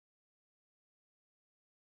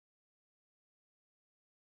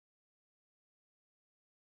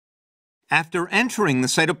After entering the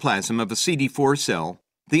cytoplasm of a CD4 cell,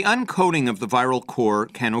 the uncoating of the viral core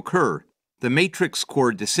can occur. The matrix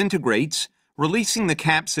core disintegrates, releasing the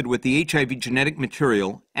capsid with the HIV genetic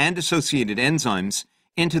material and associated enzymes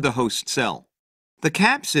into the host cell. The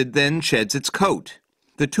capsid then sheds its coat.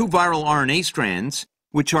 The two viral RNA strands,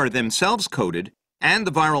 which are themselves coated, and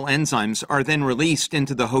the viral enzymes are then released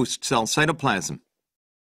into the host cell cytoplasm.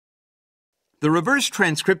 The reverse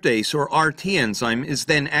transcriptase, or RT enzyme, is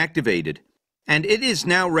then activated, and it is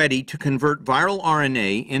now ready to convert viral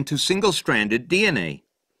RNA into single-stranded DNA.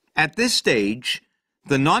 At this stage,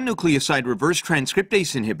 the non-nucleoside reverse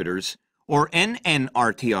transcriptase inhibitors, or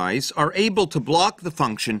NNRTIs, are able to block the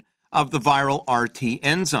function of the viral RT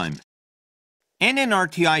enzyme.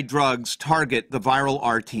 NNRTI drugs target the viral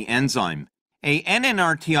RT enzyme. A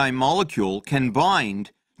NNRTI molecule can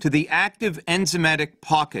bind to the active enzymatic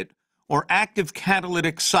pocket or active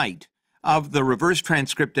catalytic site of the reverse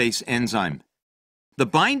transcriptase enzyme. The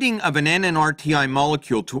binding of an NNRTI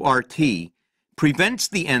molecule to RT prevents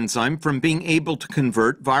the enzyme from being able to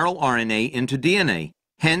convert viral RNA into DNA.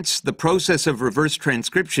 Hence, the process of reverse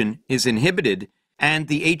transcription is inhibited and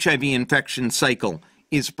the HIV infection cycle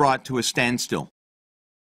is brought to a standstill.